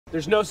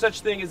There's no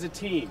such thing as a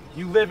team.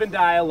 You live and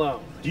die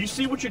alone. Do you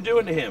see what you're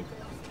doing to him?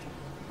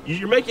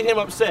 You're making him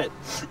upset.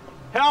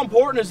 How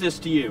important is this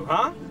to you,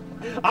 huh?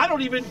 I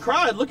don't even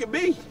cry. Look at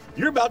me.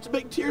 You're about to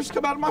make tears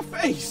come out of my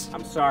face.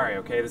 I'm sorry,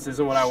 okay? This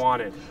isn't what I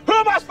wanted. Who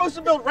am I supposed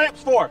to build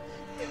ramps for?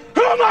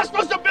 Who am I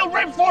supposed to build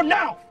ramps for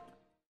now?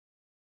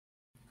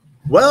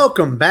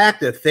 Welcome back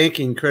to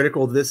Thinking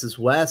Critical. This is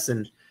Wes,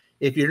 and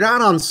if you're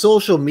not on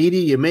social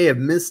media, you may have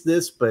missed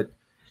this, but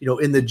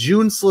in the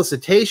June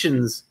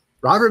solicitations,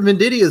 Robert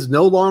Venditti is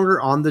no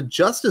longer on the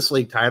Justice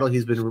League title.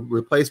 He's been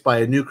replaced by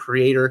a new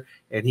creator,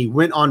 and he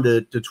went on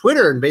to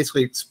Twitter and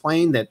basically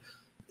explained that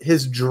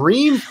his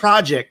dream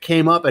project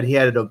came up and he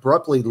had to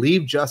abruptly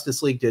leave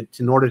Justice League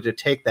in order to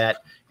take that.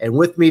 And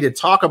with me to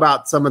talk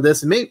about some of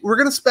this, and we're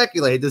going to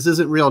speculate, this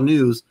isn't real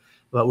news,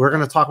 but we're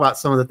going to talk about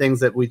some of the things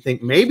that we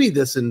think maybe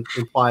this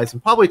implies,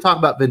 and probably talk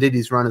about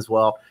Venditti's run as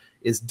well,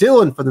 is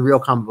Dylan from The Real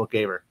Comic Book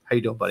Gamer. How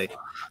you doing, buddy?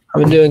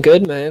 I've been doing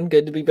good, man.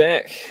 Good to be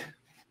back.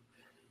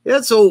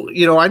 Yeah, so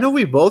I know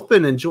we've both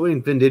been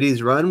enjoying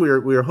Venditti's run. We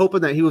were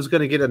hoping that he was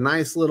going to get a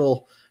nice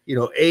little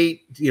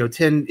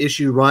 10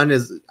 issue run.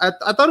 I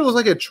thought it was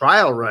like a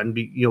trial run,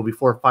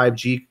 before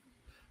 5G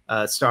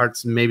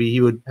starts. Maybe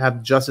he would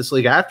have Justice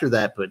League after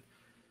that, but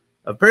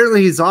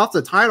apparently he's off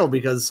the title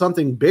because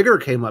something bigger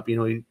came up.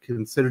 He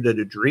considered it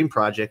a dream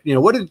project.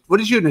 What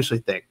did you initially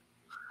think?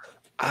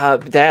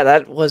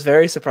 That was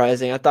very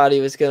surprising. I thought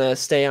he was gonna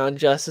stay on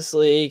Justice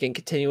League and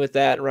continue with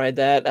that and ride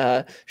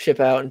that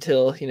ship out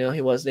until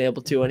he wasn't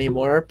able to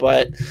anymore.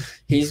 But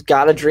he's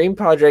got a dream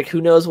project.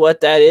 Who knows what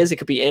that is? It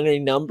could be any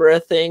number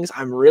of things.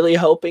 I'm really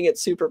hoping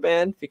it's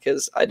Superman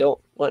because I don't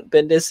want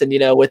Bendis.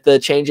 And with the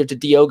change of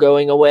Dio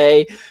going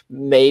away,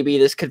 maybe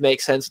this could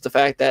make sense with the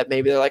fact that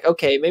maybe they're like,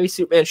 okay, maybe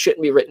Superman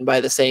shouldn't be written by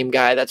the same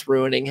guy that's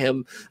ruining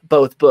him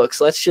both books.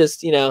 Let's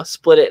just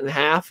split it in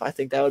half. I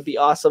think that would be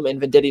awesome.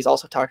 And Venditti's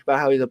also talked about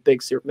how he's a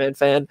big Superman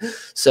fan,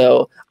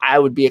 so I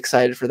would be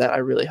excited for that. I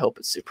really hope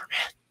it's Superman.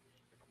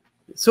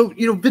 So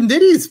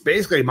Venditti is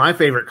basically my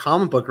favorite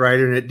comic book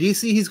writer, and at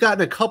DC he's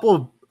gotten a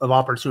couple of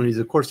opportunities.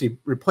 Of course, he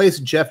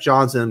replaced Jeff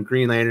Johns on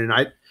Green Lantern.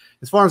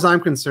 As far as I'm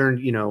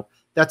concerned,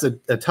 that's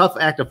a tough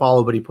act to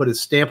follow, but he put his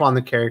stamp on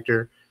the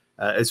character,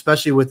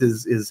 especially with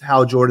his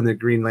Hal Jordan, the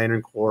Green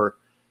Lantern Corps,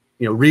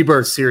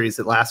 Rebirth series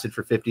that lasted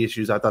for 50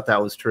 issues. I thought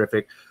that was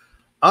terrific.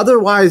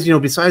 Otherwise,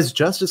 besides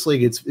Justice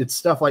League, it's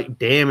stuff like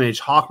Damage,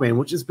 Hawkman,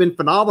 which has been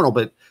phenomenal,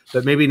 but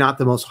maybe not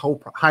the most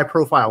high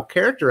profile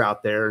character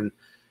out there. And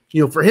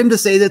for him to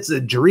say that's a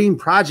dream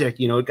project,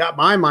 it got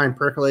my mind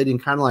percolating,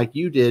 kind of like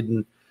you did.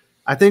 And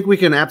I think we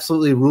can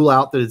absolutely rule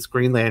out that it's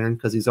Green Lantern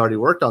because he's already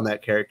worked on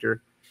that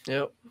character.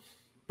 Yep.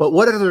 But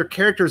what other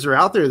characters are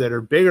out there that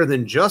are bigger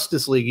than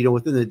Justice League?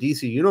 Within the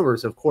DC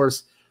universe, of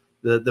course,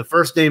 the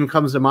first name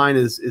comes to mind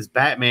is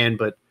Batman,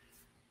 but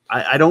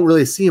I don't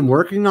really see him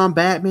working on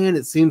Batman.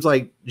 It seems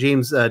like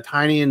James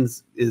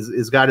Tynion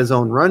is got his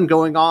own run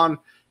going on.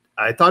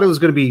 I thought it was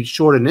going to be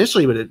short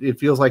initially, but it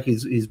feels like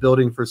he's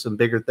building for some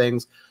bigger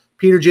things.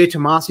 Peter J.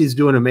 Tomasi is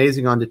doing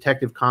amazing on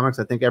Detective Comics.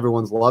 I think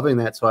everyone's loving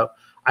that. So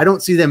I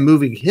don't see them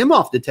moving him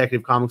off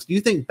Detective Comics. Do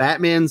you think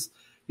Batman's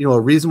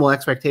a reasonable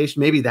expectation?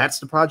 Maybe that's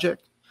the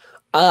project?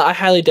 I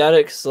highly doubt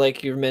it because,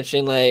 like you were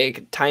mentioning,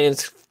 like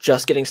Titans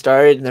just getting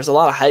started, and there's a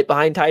lot of hype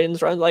behind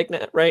Titans run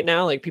right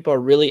now. Like people are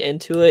really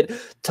into it.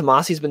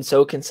 Tomasi's been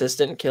so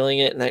consistent, killing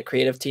it, and that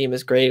creative team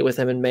is great with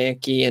him and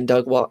Mahnke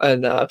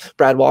and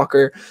Brad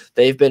Walker.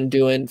 They've been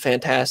doing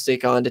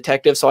fantastic on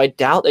Detective, so I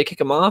doubt they kick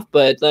him off.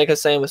 But like I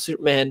was saying with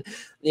Superman,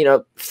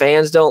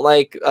 fans don't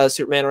like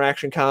Superman or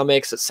Action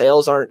Comics. The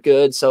sales aren't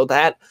good, so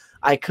that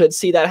I could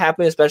see that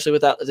happen, especially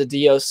without the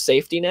Dio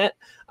safety net.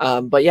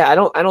 But yeah, I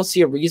don't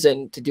see a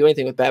reason to do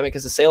anything with Batman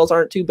because the sales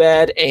aren't too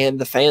bad and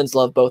the fans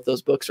love both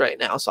those books right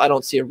now. So I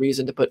don't see a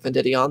reason to put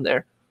Venditti on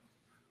there.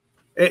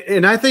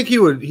 And I think he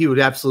would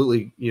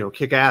absolutely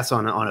kick ass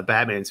on a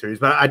Batman series,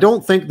 but I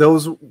don't think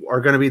those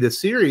are going to be the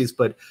series.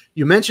 But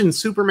you mentioned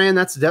Superman,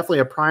 that's definitely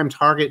a prime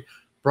target.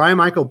 Brian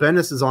Michael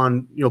Bendis is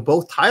on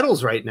both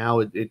titles right now.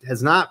 It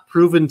has not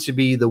proven to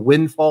be the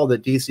windfall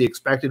that DC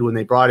expected when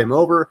they brought him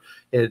over.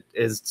 It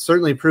is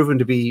certainly proven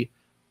to be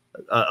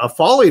a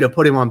folly to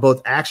put him on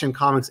both Action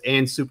Comics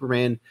and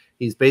Superman.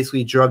 He's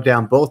basically drugged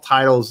down both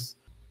titles.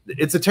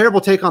 It's a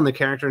terrible take on the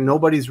character.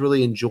 Nobody's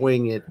really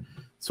enjoying it.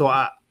 So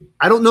I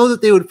don't know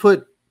that they would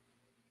put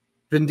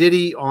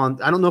Venditti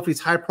on. I don't know if he's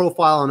high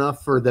profile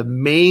enough for the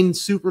main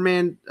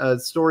Superman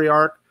story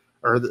arc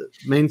or the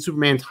main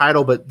Superman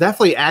title, but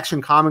definitely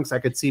Action Comics I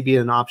could see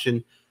being an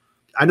option.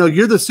 I know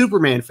you're the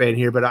Superman fan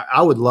here, but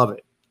I would love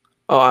it.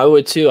 Oh, I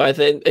would too. I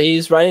think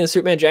he's writing the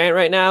Superman Giant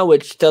right now,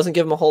 which doesn't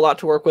give him a whole lot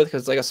to work with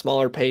because it's like a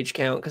smaller page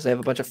count because they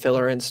have a bunch of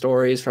filler in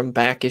stories from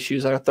back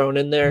issues that are thrown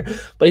in there.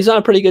 But he's done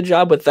a pretty good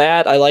job with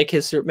that. I like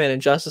his Superman in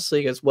Justice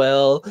League as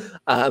well.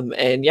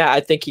 And yeah,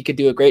 I think he could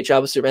do a great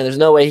job with Superman. There's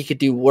no way he could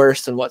do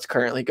worse than what's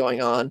currently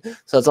going on.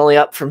 So it's only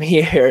up from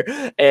here.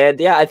 And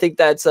yeah, I think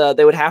that's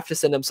they would have to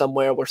send him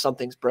somewhere where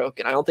something's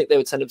broken. I don't think they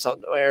would send him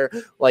somewhere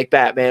like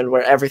Batman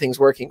where everything's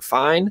working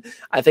fine.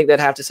 I think they'd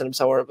have to send him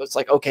somewhere where it's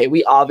like, okay,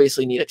 we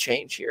obviously need a change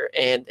change here,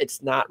 and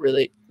it's not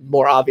really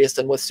more obvious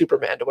than with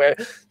Superman, to where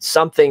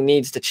something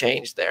needs to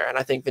change there. And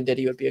I think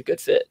Venditti would be a good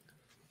fit.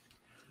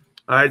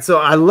 All right, so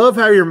I love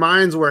how your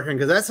mind's working,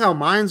 because that's how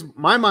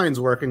my mind's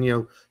working. You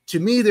know, to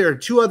me, there are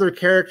two other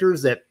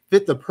characters that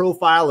fit the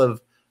profile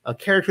of a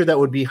character that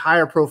would be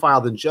higher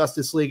profile than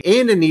Justice League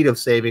and in need of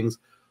savings.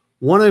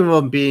 One of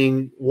them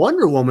being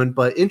Wonder Woman,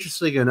 but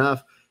interestingly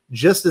enough,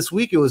 just this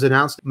week it was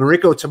announced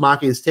Mariko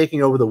Tamaki is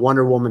taking over the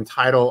Wonder Woman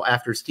title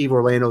after Steve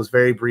Orlando's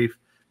very brief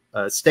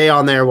stay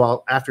on there,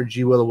 while after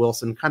G. Willow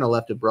Wilson kind of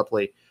left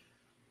abruptly.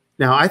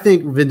 Now, I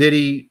think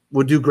Venditti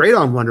would do great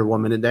on Wonder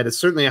Woman, and that is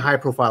certainly a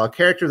high-profile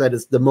character. That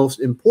is the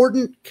most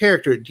important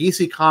character at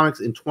DC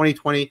Comics in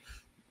 2020.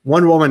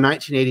 Wonder Woman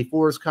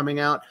 1984 is coming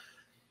out.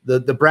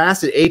 The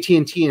brass at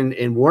AT&T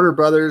and Warner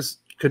Brothers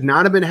could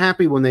not have been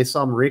happy when they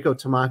saw Mariko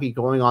Tamaki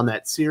going on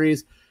that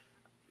series.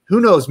 Who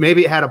knows?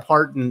 Maybe it had a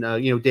part in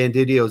Dan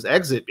Didio's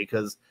exit,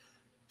 because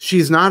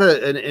she's not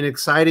an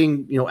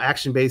exciting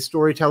action-based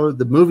storyteller.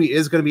 The movie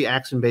is going to be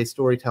action-based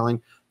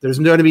storytelling. There's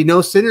going to be no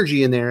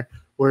synergy in there.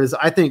 Whereas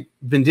I think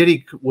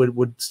Venditti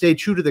would stay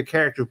true to the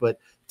character, but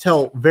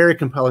tell very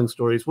compelling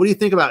stories. What do you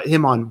think about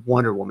him on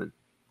Wonder Woman?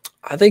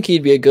 I think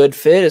he'd be a good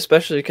fit,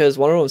 especially because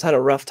Wonder Woman's had a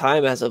rough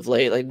time as of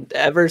late. Like,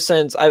 ever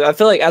since, I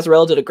feel like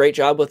Azrael did a great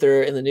job with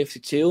her in the New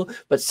 52,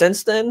 but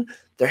since then,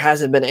 there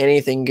hasn't been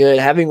anything good.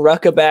 Having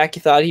Rucka back,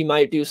 you thought he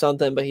might do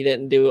something, but he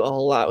didn't do a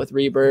whole lot with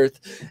Rebirth.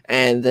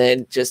 And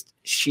then just,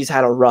 she's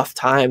had a rough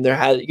time.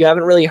 You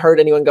haven't really heard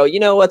anyone go, you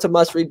know what's a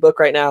must-read book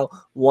right now?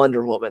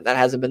 Wonder Woman. That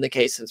hasn't been the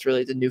case since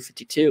really the New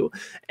 52.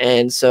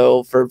 And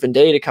so for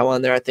Venditti to come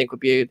on there, I think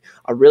would be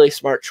a really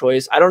smart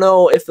choice. I don't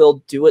know if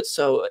they'll do it.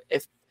 So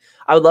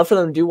I would love for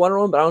them to do Wonder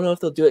Woman, but I don't know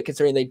if they'll do it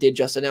considering they did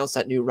just announce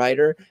that new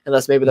writer,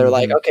 unless maybe they're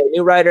like, okay,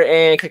 new writer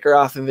and kick her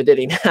off in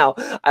Venditti now.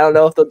 I don't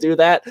know if they'll do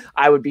that.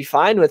 I would be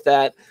fine with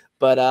that,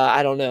 but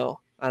I don't know.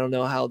 I don't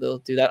know how they'll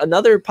do that.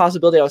 Another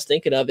possibility I was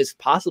thinking of is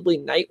possibly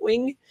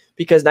Nightwing,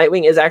 because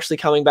Nightwing is actually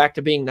coming back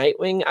to being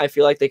Nightwing. I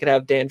feel like they could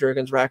have Dan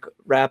Jurgens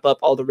wrap up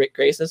all the Rick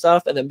Grayson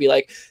stuff and then be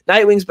like,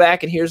 Nightwing's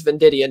back, and here's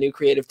Venditti, a new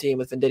creative team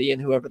with Venditti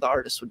and whoever the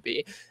artist would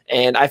be.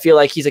 And I feel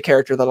like he's a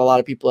character that a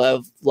lot of people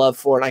have love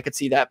for, and I could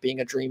see that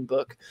being a dream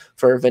book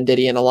for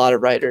Venditti and a lot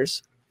of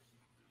writers.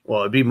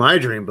 Well, it'd be my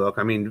dream book.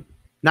 I mean,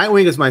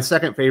 Nightwing is my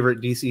second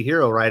favorite DC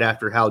hero right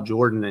after Hal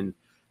Jordan, and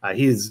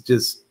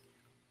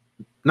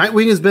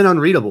Nightwing has been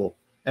unreadable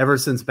ever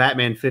since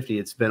Batman 50.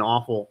 It's been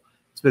awful.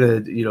 It's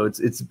been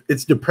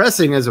it's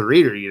depressing as a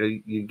reader.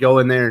 You go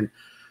in there,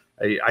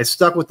 and I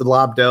stuck with the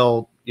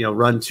Lobdell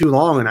run too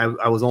long, and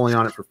I was only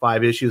on it for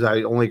 5 issues.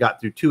 I only got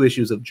through 2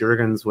 issues of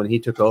Jurgens when he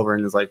took over,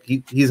 and it's like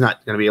he's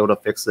not going to be able to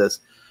fix this.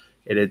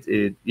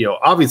 And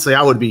obviously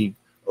I would be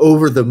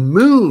over the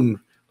moon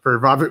for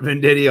Robert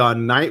Venditti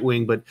on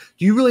Nightwing, but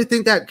do you really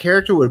think that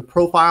character would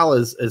profile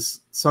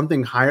as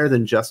something higher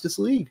than Justice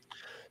League?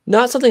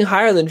 Not something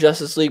higher than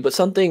Justice League, but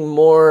something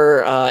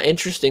more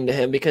interesting to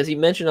him, because he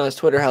mentioned on his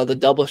Twitter how the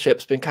double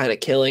ship's been kind of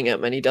killing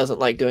him, and he doesn't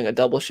like doing a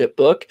double ship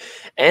book.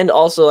 And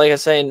also, like I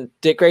was saying,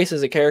 Dick Grayson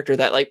is a character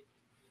that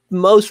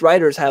most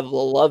writers have a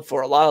love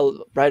for. A lot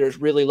of writers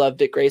really love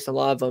Dick Grayson. A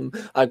lot of them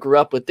grew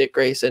up with Dick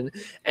Grayson,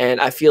 and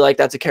I feel like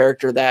that's a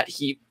character that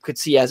he could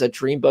see as a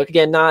dream book.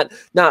 Again, not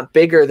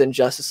bigger than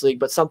Justice League,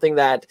 but something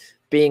that,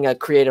 being a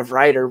creative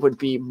writer, would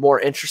be more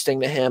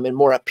interesting to him and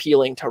more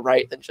appealing to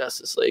write than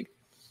Justice League.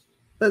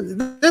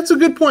 That's a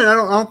good point. I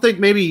don't think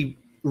maybe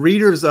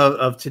readers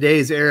of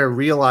today's era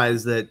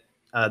realize that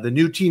the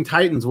new Teen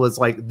Titans was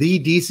like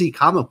the DC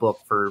comic book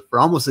for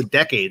almost a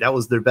decade. That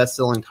was their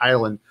best-selling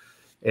title, and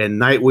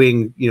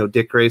Nightwing,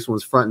 Dick Grayson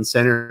was front and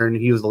center, and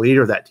he was the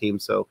leader of that team.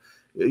 So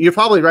you're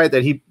probably right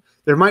that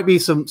there might be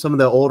some of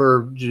the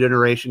older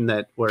generation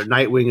where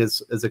Nightwing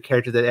is a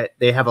character that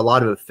they have a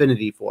lot of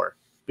affinity for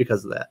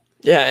because of that.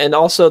 Yeah, and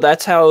also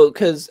that's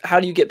because how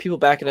do you get people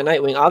back into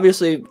Nightwing?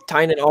 Obviously,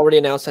 Tynion already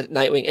announced that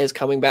Nightwing is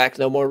coming back.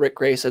 No more Rick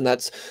Grayson.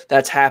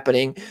 That's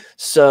happening.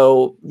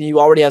 So you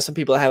already have some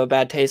people that have a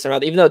bad taste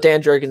around. Even though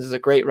Dan Jurgens is a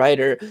great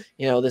writer,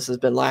 this has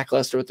been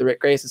lackluster with the Rick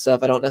Grayson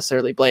stuff. I don't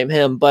necessarily blame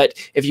him. But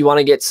if you want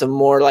to get some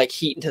more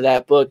heat into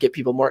that book, get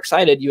people more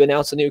excited, you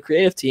announce a new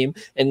creative team.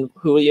 And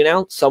who will you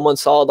announce? Someone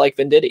solid like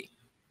Venditti.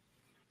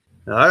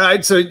 All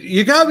right, so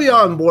you got me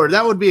on board.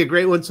 That would be a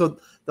great one. So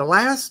the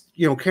last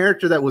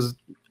character that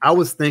I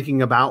was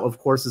thinking about, of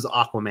course, is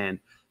Aquaman.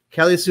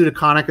 Kelly Sue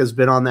DeConnick has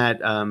been on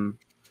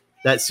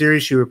that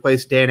series. She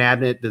replaced Dan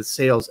Abnett. The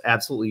sales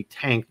absolutely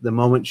tanked the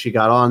moment she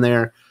got on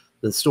there.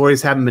 The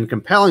stories haven't been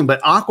compelling,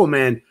 but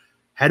Aquaman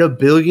had $1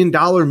 billion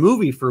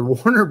movie for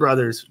Warner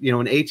Brothers.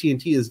 And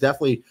AT&T is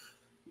definitely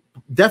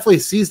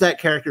sees that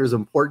character as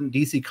important.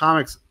 DC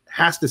Comics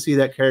has to see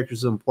that character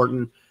as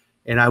important,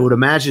 and I would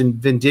imagine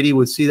Venditti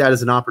would see that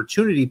as an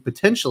opportunity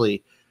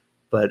potentially.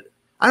 But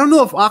I don't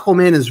know if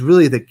Aquaman is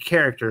really the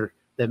character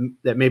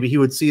that maybe he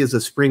would see as a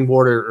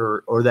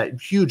springboard or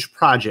that huge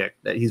project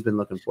that he's been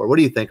looking for. What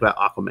do you think about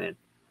Aquaman?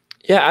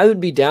 Yeah, I would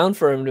be down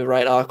for him to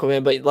write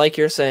Aquaman, but like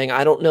you're saying,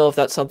 I don't know if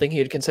that's something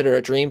he'd consider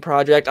a dream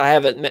project. I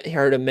haven't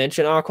heard him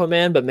mention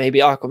Aquaman, but maybe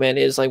Aquaman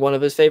is like one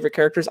of his favorite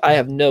characters. I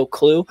have no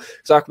clue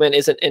because Aquaman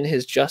isn't in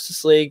his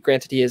Justice League.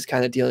 Granted, he is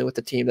kind of dealing with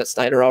the team that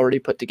Snyder already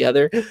put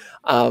together.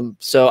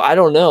 So I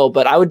don't know,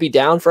 but I would be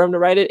down for him to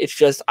write it. It's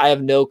just I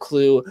have no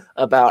clue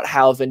about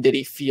how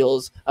Venditti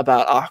feels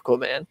about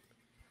Aquaman.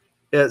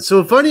 Yeah,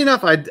 so funny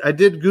enough, I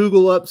did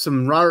Google up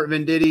some Robert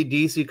Venditti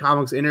DC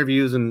Comics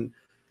interviews, and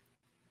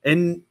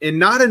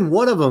not in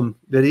one of them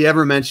did he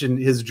ever mention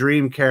his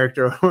dream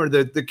character or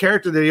the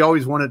character that he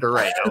always wanted to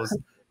write.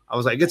 I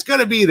was like, it's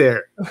gonna be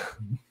there.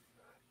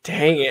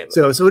 Dang it.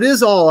 So it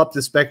is all up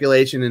to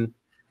speculation, and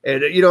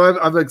you know,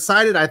 I'm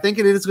excited. I think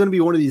it is going to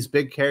be one of these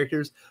big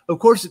characters. Of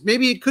course,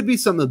 maybe it could be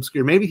something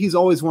obscure. Maybe he's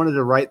always wanted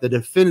to write the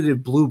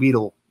definitive Blue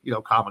Beetle, you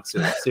know, comic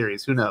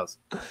series. Who knows?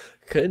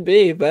 Could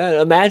be, but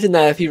imagine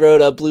that if he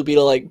wrote a Blue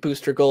Beetle like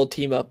Booster Gold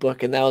team up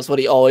book, and that was what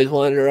he always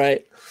wanted to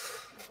write.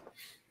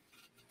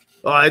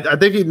 Oh, I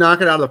think he'd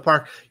knock it out of the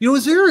park. You know,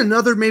 is there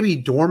another maybe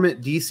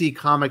dormant DC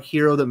comic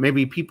hero that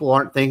maybe people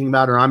aren't thinking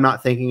about, or I'm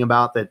not thinking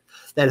about, that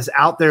is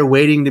out there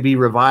waiting to be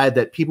revived,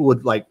 that people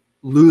would like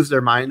lose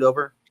their mind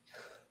over?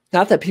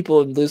 Not that people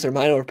would lose their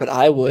mind over, but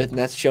I would, and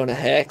that's Jonah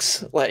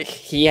Hex. Like,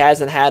 he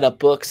hasn't had a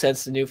book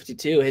since the New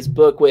 52. His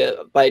book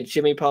by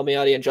Jimmy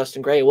Palmiotti and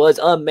Justin Gray was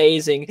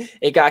amazing.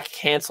 It got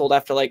canceled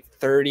after like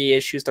 30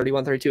 issues,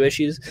 31, 32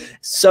 issues.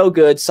 So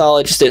good,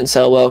 solid, just didn't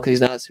sell well because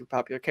he's not a super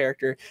popular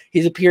character.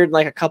 He's appeared in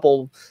like a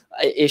couple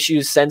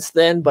issues since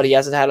then, but he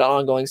hasn't had an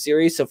ongoing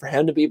series. So for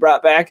him to be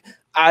brought back,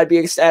 I'd be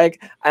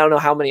ecstatic. I don't know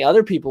how many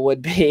other people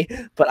would be,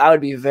 but I would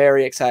be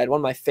very excited. One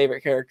of my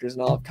favorite characters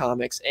in all of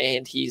comics,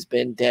 and he's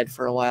been dead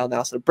for a while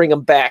now. So to bring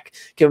him back,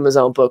 give him his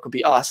own book would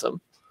be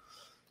awesome.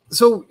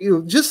 So, you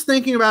know, just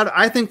thinking about it,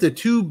 I think the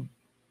two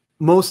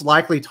most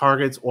likely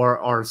targets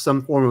are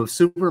some form of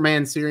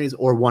Superman series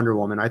or Wonder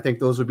Woman. I think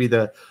those would be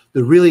the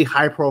really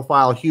high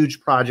profile,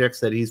 huge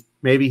projects that he's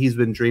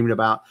been dreaming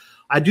about.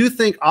 I do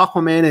think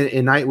Aquaman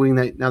and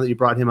Nightwing, now that you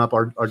brought him up,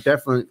 are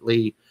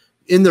definitely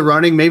in the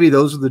running. Maybe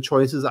those are the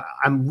choices.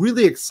 I'm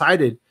really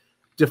excited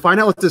to find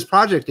out what this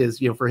project is,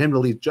 you know, for him to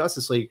lead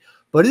Justice League.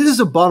 But it is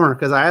a bummer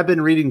because I have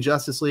been reading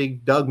Justice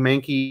League. Doug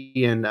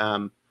Mahnke and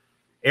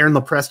Aaron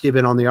Lopresti have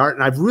been on the art,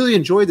 and I've really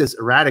enjoyed this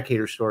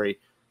Eradicator story.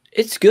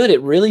 It's good.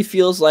 It really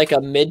feels like a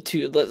 /early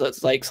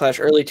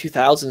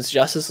 2000s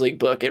Justice League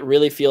book. It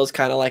really feels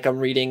kind of like I'm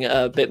reading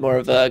a bit more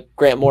of a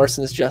Grant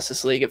Morrison's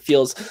Justice League. It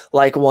feels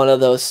like one of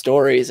those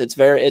stories. It's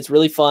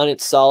really fun.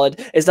 It's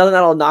solid. It's nothing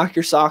that'll knock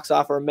your socks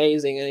off or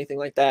amazing, anything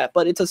like that,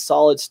 but it's a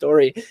solid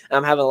story.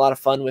 I'm having a lot of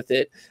fun with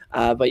it.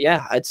 But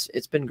yeah,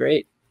 it's been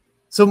great.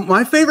 So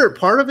my favorite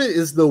part of it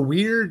is the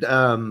weird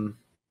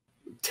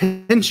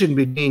tension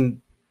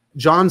between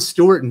John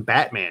Stewart and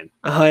Batman.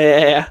 Oh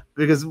yeah.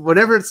 Because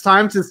whenever it's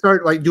time to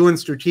start like doing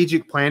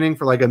strategic planning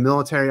for like a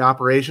military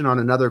operation on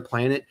another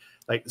planet,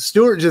 like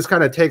Stewart just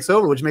kind of takes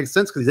over, which makes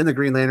sense because he's in the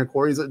Green Lantern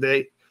Corps. He's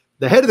the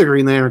head of the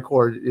Green Lantern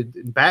Corps.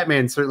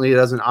 Batman certainly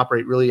doesn't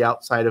operate really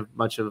outside of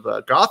much of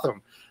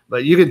Gotham,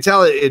 but you can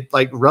tell it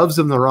like rubs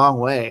him the wrong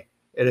way,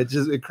 and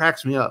it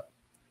cracks me up.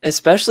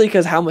 Especially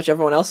because how much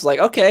everyone else is like,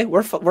 okay,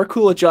 we're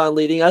cool with John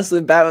leading us,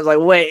 and Batman's like,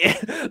 wait,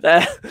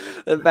 that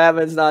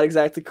Batman's not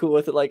exactly cool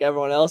with it like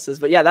everyone else is.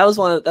 But yeah,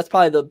 that's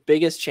probably the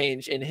biggest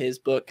change in his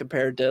book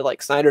compared to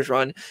like Snyder's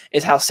run,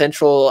 is how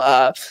central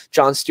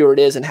John Stewart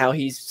is and how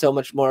he's so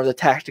much more of the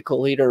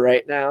tactical leader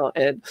right now.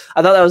 And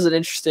I thought that was an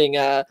interesting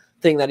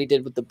thing that he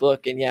did with the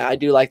book. And yeah, I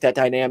do like that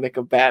dynamic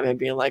of Batman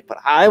being like, but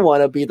I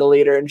want to be the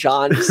leader, and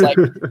John just like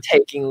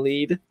taking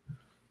lead.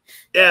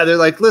 Yeah, they're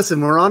like, listen,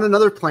 we're on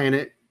another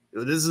planet.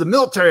 This is a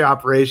military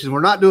operation.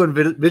 We're not doing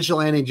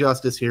vigilante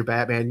justice here,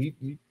 Batman.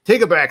 You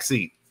take a back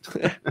seat.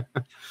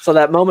 So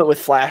that moment with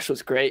Flash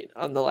was great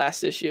on the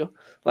last issue.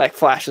 Like,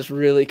 Flash is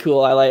really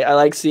cool. I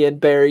like seeing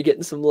Barry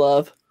getting some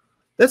love.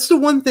 That's the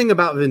one thing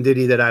about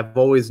Venditti that I've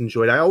always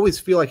enjoyed. I always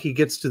feel like he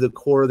gets to the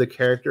core of the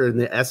character and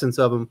the essence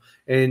of him.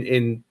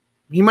 And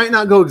he might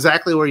not go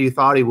exactly where you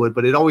thought he would,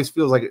 but it always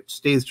feels like it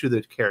stays true to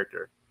the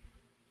character.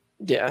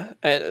 Yeah,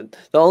 and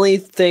the only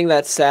thing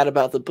that's sad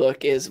about the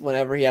book is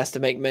whenever he has to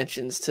make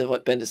mentions to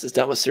what Bendis has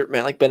done with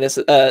Superman. Like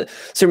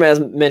Superman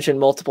has mentioned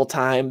multiple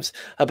times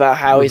about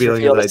how he's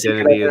revealed his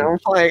identity. And I'm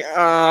like,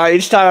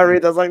 each time I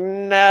read that, I was like,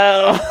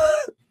 no.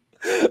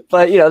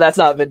 But, you know, that's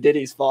not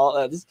Venditti's fault.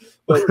 That's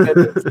what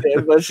Bendis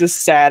did. But it's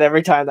just sad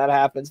every time that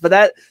happens.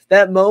 But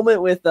that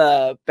moment with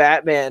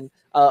Batman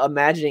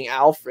imagining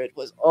Alfred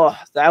was,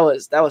 that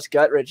was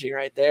gut-wrenching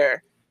right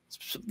there.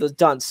 Was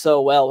done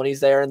so well when he's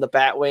there in the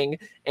Batwing,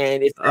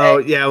 and it's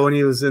when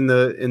he was in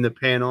the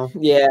panel,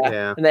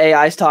 yeah, and the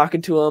AI's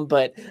talking to him,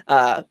 but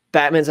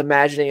Batman's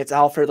imagining it's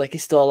Alfred, like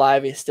he's still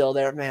alive, he's still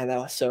there. Man, that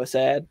was so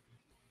sad.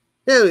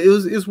 Yeah, it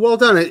was well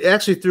done. It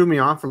actually threw me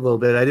off for a little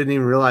bit. I didn't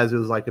even realize it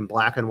was like in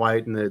black and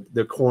white, and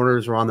the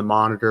corners were on the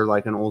monitor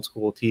like an old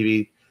school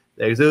TV.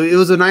 So it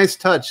was a nice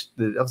touch.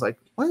 I was like,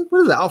 what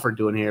is Alfred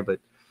doing here?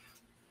 But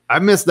I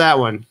missed that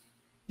one.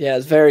 Yeah,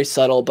 it's very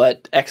subtle,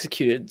 but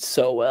executed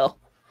so well.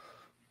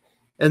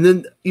 And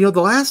then, you know,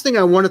 the last thing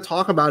I want to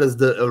talk about is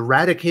the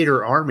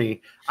Eradicator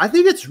army. I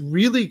think it's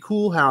really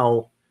cool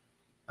how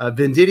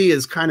Venditti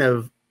has kind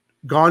of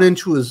gone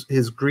into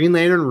his Green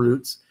Lantern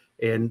roots,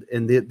 and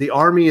the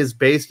army is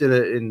based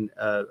in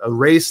a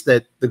race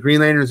that the Green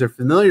Lanterns are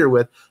familiar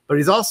with, but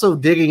he's also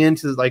digging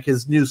into like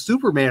his new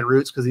Superman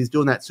roots because he's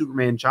doing that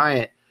Superman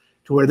Giant,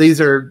 to where these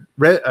are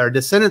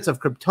descendants of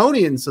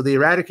Kryptonians. So the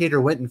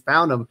Eradicator went and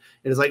found them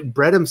and has like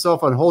bred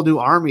himself a whole new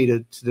army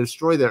to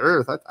destroy the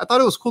Earth. I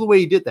thought it was cool the way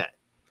he did that.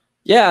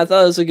 Yeah, I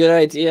thought it was a good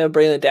idea,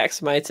 bringing the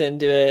Daxamites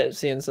into it,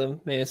 seeing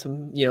maybe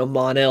some, you know,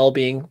 Mon-El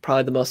being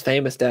probably the most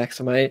famous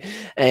Daxamite.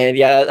 And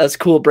yeah, that's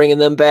cool bringing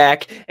them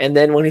back. And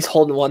then when he's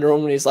holding Wonder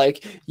Woman, he's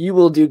like, you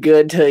will do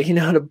good to, you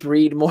know, to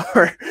breed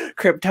more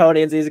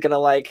Kryptonians. He's going to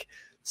like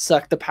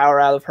suck the power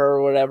out of her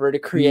or whatever to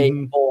create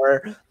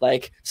more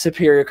like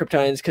superior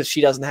Kryptonians because she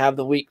doesn't have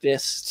the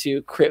weakness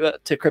to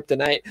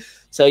kryptonite.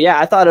 So yeah,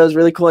 I thought it was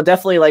really cool. And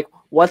definitely like,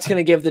 what's going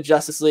to give the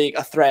Justice League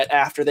a threat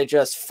after they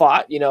just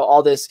fought, you know,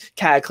 all this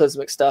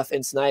cataclysmic stuff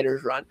in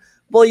Snyder's run?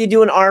 Well, you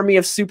do an army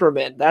of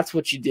Supermen. That's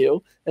what you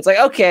do. It's like,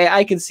 okay,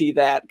 I can see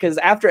that. Because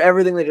after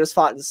everything they just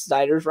fought in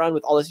Snyder's run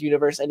with all this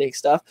universe-ending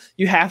stuff,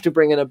 you have to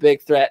bring in a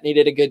big threat. And he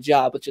did a good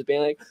job, which is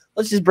being like,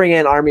 let's just bring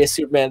in an army of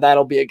Superman.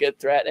 That'll be a good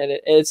threat. And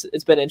it's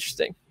been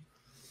interesting.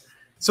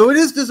 So it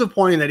is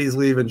disappointing that he's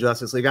leaving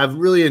Justice League. I'm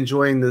really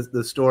enjoying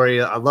the story.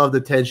 I love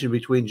the tension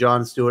between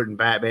Jon Stewart and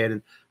Batman,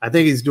 and I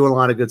think he's doing a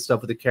lot of good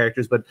stuff with the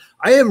characters. But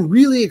I am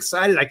really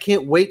excited. I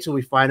can't wait till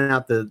we find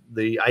out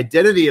the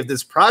identity of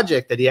this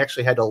project that he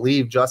actually had to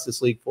leave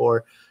Justice League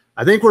for.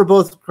 I think we're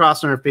both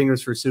crossing our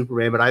fingers for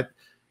Superman, but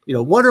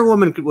Wonder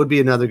Woman would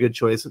be another good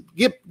choice.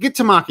 Get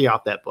Tamaki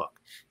off that book.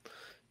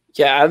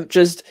 Yeah, I'm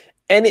just.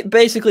 And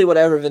basically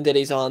whatever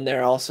Venditti's on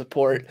there, I'll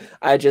support.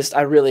 I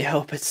really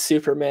hope it's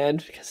Superman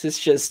because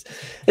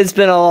it's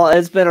been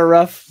a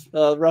rough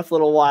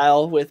little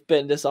while with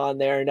Bendis on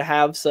there, and to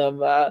have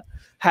some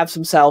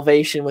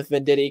salvation with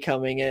Venditti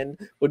coming in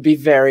would be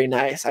very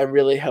nice. I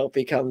really hope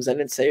he comes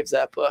in and saves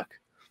that book.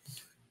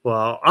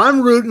 Well,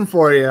 I'm rooting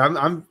for you.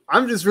 I'm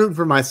just rooting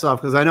for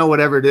myself because I know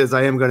whatever it is,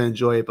 I am going to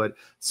enjoy it. But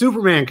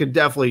Superman could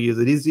definitely use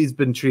it. He's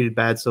been treated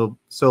bad so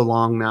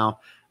long now.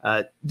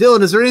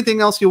 Dylan, is there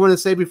anything else you want to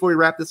say before we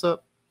wrap this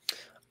up?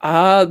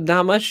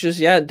 Not much.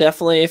 Just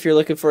definitely. If you're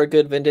looking for a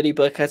good Venditti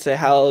book, I'd say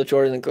Hal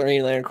Jordan, the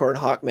Green Lantern Corps, and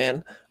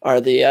Hawkman are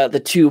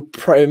the two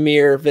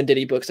premier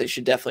Venditti books that you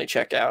should definitely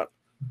check out.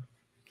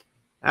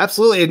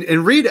 Absolutely,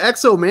 and read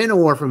Exo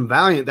Manowar from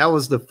Valiant. That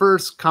was the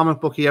first comic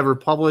book he ever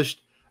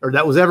published, or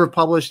that was ever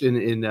published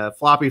in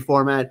floppy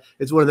format.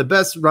 It's one of the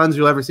best runs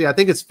you'll ever see. I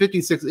think it's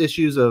 56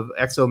 issues of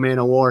Exo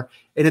Manowar,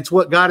 and it's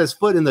what got his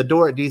foot in the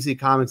door at DC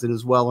Comics, and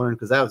is well earned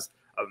because that was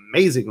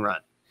amazing run.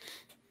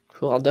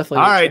 Cool. I'll definitely.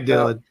 All right,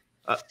 Dylan.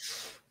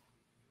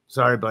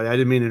 Sorry, buddy. I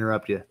didn't mean to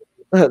interrupt you.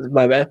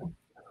 My bad.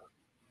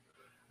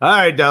 All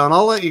right, Dylan.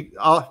 I'll let you.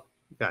 God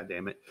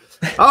damn it.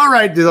 All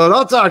right, Dylan.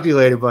 I'll talk to you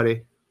later,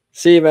 buddy.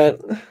 See you, man.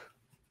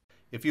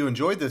 If you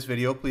enjoyed this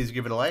video, please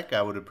give it a like.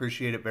 I would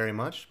appreciate it very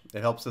much.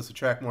 It helps us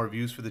attract more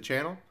views for the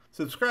channel.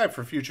 Subscribe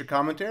for future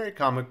commentary,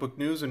 comic book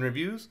news, and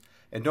reviews.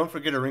 And don't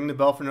forget to ring the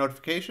bell for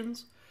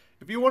notifications.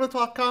 If you want to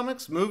talk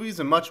comics,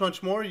 movies, and much,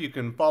 much more, you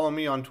can follow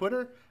me on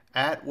Twitter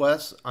at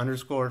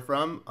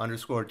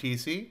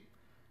Wes_from_TC.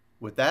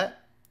 With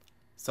that,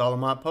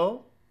 Salamat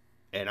Po,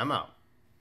 and I'm out.